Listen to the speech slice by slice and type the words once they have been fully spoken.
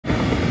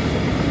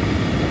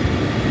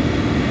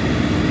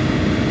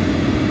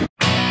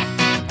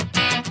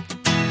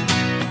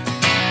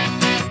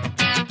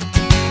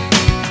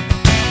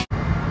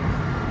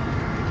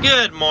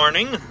Good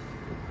morning.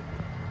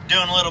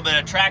 Doing a little bit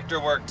of tractor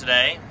work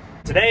today.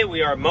 Today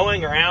we are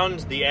mowing around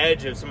the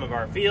edge of some of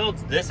our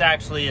fields. This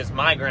actually is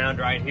my ground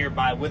right here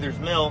by Withers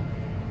Mill,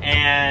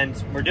 and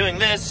we're doing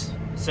this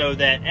so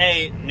that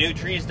A, new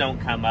trees don't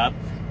come up,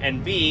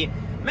 and B,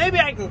 maybe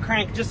I can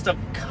crank just a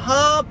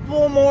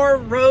couple more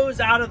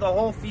rows out of the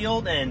whole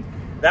field, and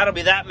that'll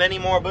be that many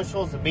more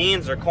bushels of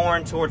beans or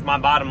corn towards my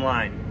bottom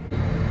line.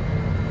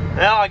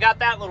 Well, I got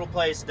that little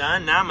place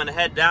done. Now I'm gonna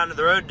head down to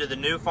the road to the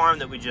new farm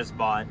that we just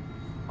bought.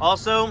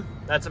 Also,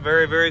 that's a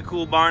very, very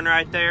cool barn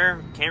right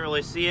there. Can't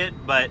really see it,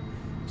 but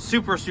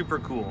super, super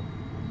cool.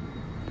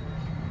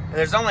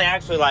 There's only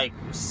actually like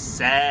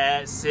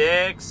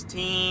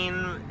 16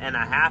 and a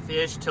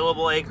half-ish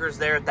tillable acres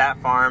there at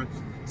that farm.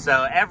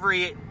 So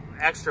every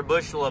extra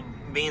bushel of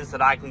beans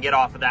that I can get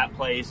off of that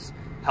place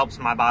helps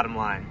my bottom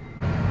line.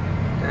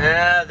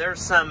 There's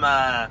some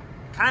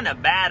kind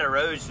of bad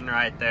erosion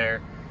right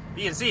there.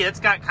 You can see it's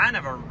got kind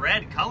of a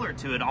red color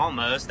to it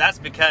almost. That's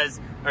because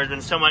there's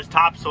been so much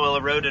topsoil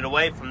eroded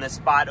away from this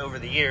spot over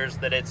the years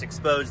that it's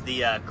exposed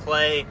the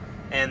clay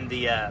and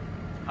the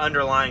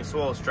underlying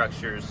soil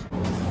structures.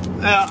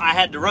 I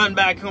had to run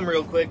back home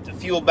real quick to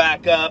fuel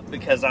back up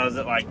because I was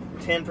at like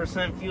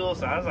 10% fuel,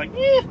 so I was like,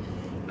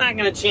 not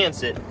gonna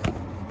chance it.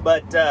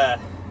 But we're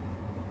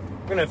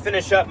gonna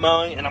finish up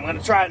mowing and I'm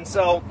gonna try and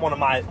sell one of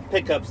my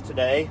pickups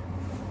today.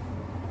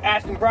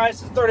 Asking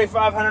price is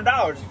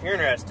 $3,500 if you're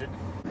interested.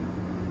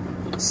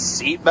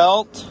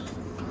 Seatbelt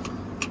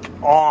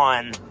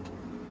on.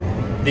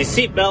 The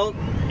seatbelt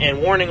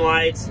and warning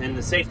lights and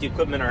the safety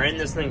equipment are in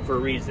this thing for a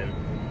reason.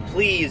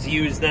 Please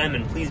use them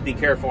and please be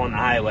careful on the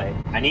highway.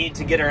 I need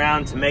to get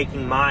around to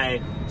making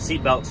my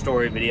seatbelt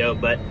story video,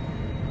 but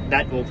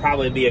that will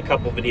probably be a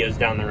couple videos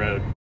down the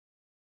road.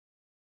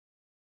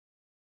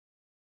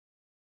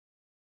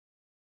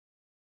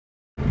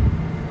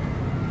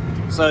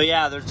 So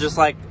yeah, there's just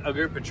like a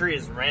group of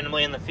trees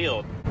randomly in the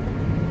field.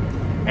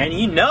 And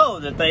you know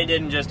that they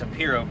didn't just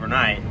appear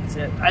overnight.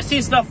 I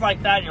see stuff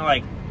like that and you're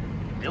like,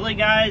 really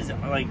guys?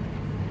 Like,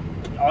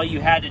 all you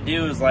had to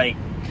do is like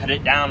cut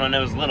it down when it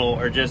was little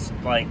or just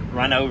like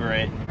run over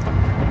it.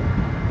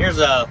 Here's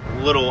a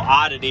little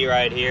oddity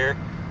right here.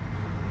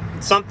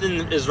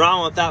 Something is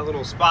wrong with that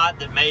little spot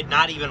that made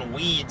not even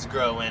weeds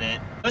grow in it.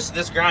 Most of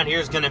this ground here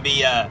is gonna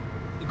be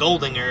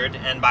goldingered,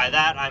 and by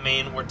that I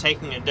mean we're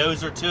taking a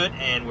dozer to it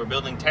and we're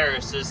building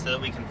terraces so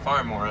that we can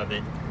farm more of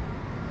it.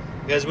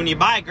 Because when you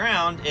buy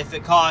ground, if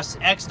it costs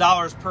X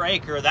dollars per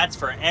acre, that's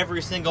for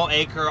every single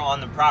acre on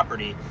the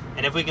property.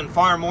 And if we can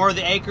farm more of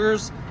the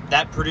acres,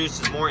 that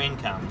produces more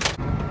income.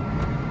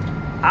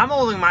 I'm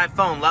holding my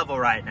phone level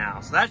right now,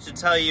 so that should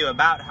tell you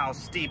about how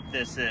steep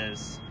this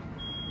is.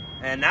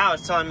 And now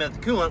it's telling me that the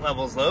coolant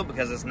level is low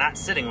because it's not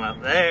sitting low.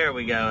 There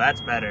we go,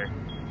 that's better.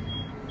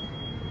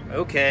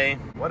 Okay,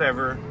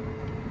 whatever.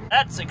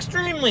 That's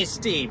extremely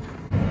steep.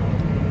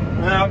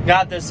 Well,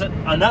 got this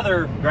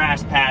another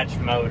grass patch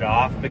mowed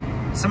off.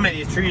 Some of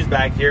these trees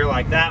back here,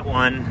 like that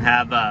one,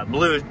 have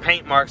blue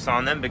paint marks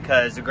on them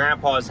because the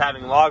grandpa is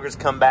having loggers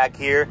come back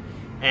here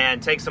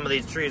and take some of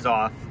these trees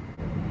off.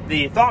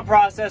 The thought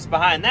process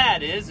behind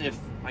that is, if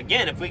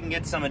we can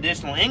get some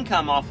additional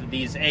income off of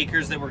these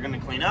acres that we're going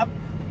to clean up,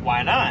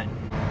 why not?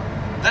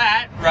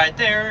 That right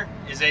there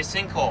is a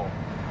sinkhole.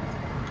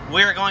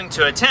 We're going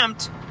to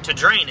attempt to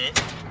drain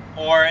it,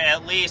 or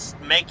at least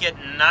make it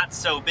not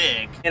so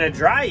big. In a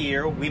dry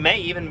year, we may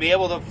even be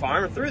able to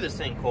farm through the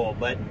sinkhole,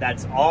 but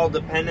that's all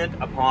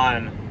dependent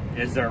upon,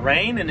 is there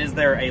rain and is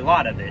there a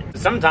lot of it?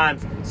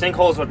 Sometimes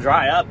sinkholes will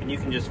dry up and you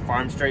can just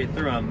farm straight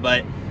through them,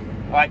 but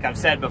like I've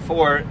said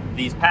before,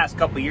 these past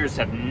couple years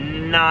have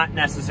not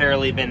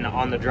necessarily been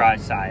on the dry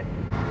side.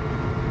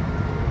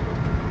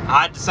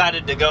 I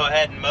decided to go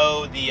ahead and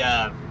mow the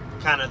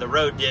kind of the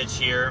road ditch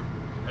here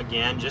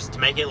again, just to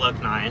make it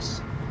look nice.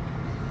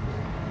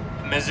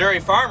 Missouri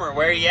farmer,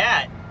 where you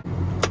at?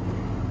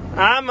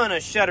 I'm gonna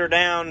shut her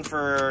down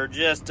for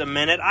just a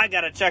minute. I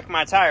gotta check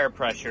my tire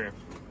pressure.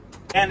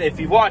 And if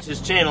you've watched this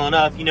channel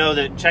enough, you know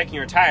that checking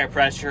your tire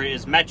pressure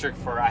is metric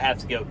for I have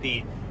to go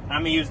pee.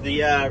 I'm gonna use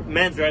the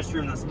men's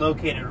restroom that's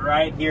located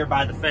right here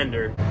by the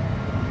fender.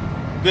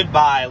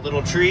 Goodbye,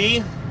 little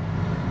tree.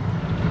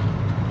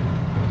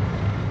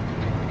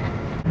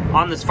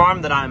 On this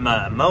farm that I'm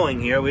mowing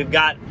here, we've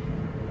got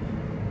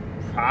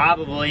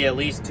probably at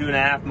least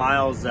 2.5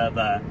 miles of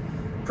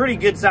pretty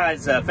good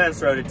sized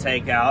fence row to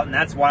take out, and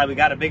that's why we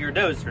got a bigger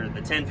dozer,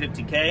 the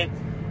 1050K.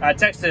 I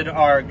texted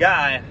our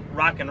guy,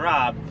 Rockin'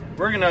 Rob.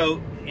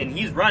 And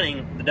he's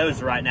running the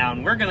dozer right now,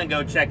 and we're gonna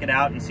go check it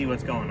out and see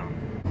what's going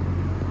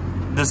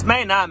on. This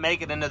may not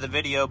make it into the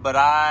video, but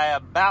I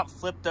about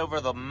flipped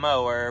over the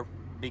mower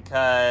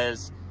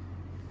because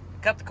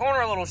I cut the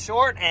corner a little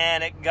short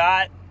and it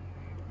got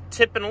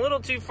tipping a little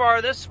too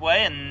far this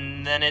way,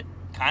 and then it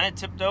kind of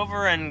tipped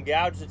over and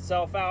gouged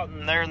itself out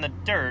in there in the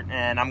dirt,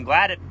 and I'm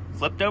glad it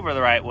flipped over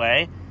the right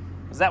way,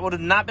 because that would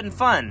have not been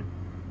fun.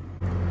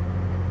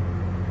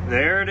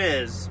 There it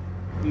is,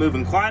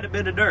 moving quite a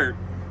bit of dirt.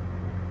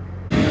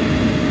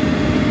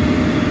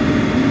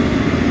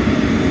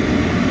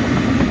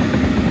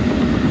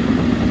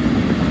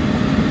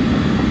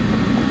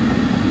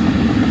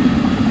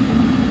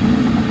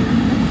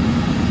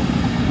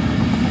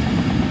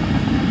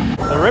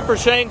 ripper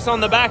shanks on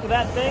the back of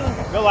that thing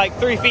go like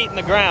 3 feet in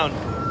the ground.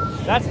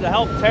 That's to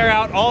help tear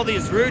out all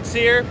these roots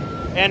here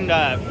and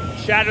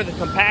shatter the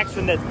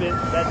compaction that the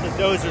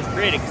dozer's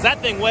created, because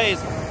that thing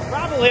weighs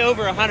probably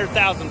over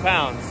 100,000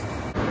 pounds.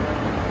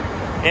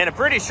 In a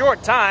pretty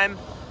short time,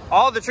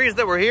 all the trees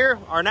that were here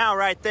are now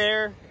right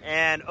there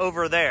and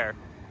over there,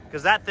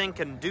 because that thing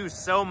can do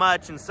so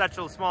much in such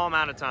a small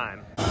amount of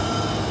time.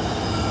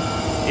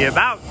 He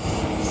about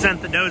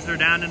sent the dozer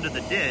down into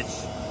the ditch,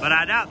 but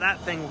I doubt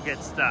that thing will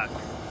get stuck.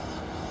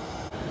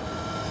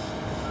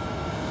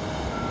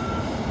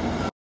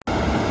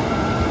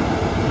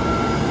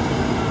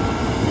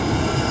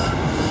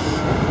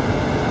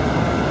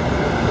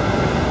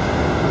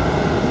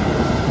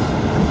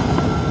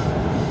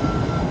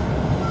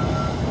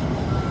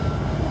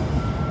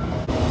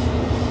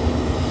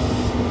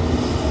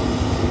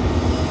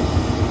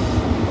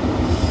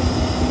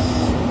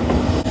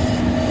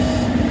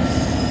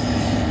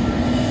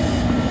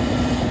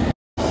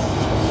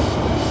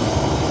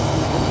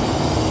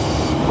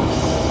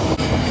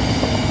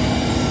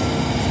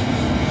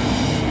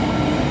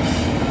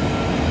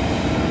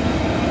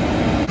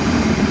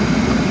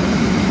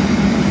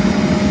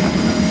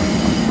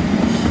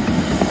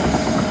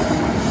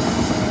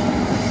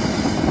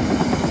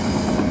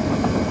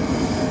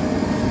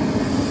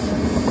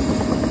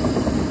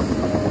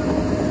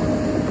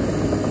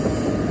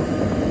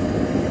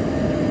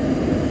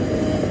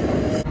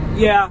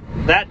 Yeah,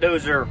 that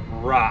dozer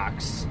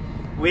rocks.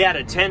 We had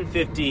a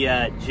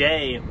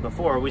 1050J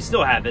before. We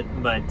still have it,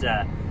 but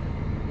the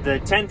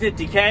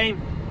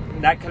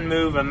 1050K, that can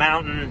move a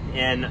mountain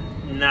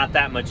in not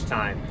that much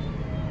time.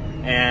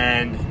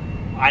 And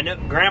I know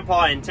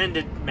Grandpa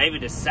intended maybe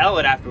to sell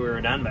it after we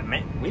were done, but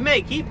we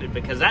may keep it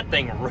because that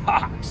thing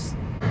rocks.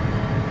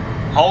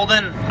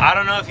 Holden, I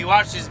don't know if you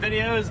watch these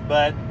videos,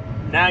 but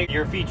now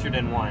you're featured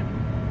in one.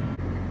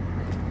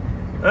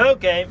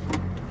 Okay,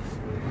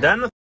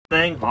 done with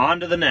thing, on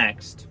to the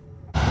next.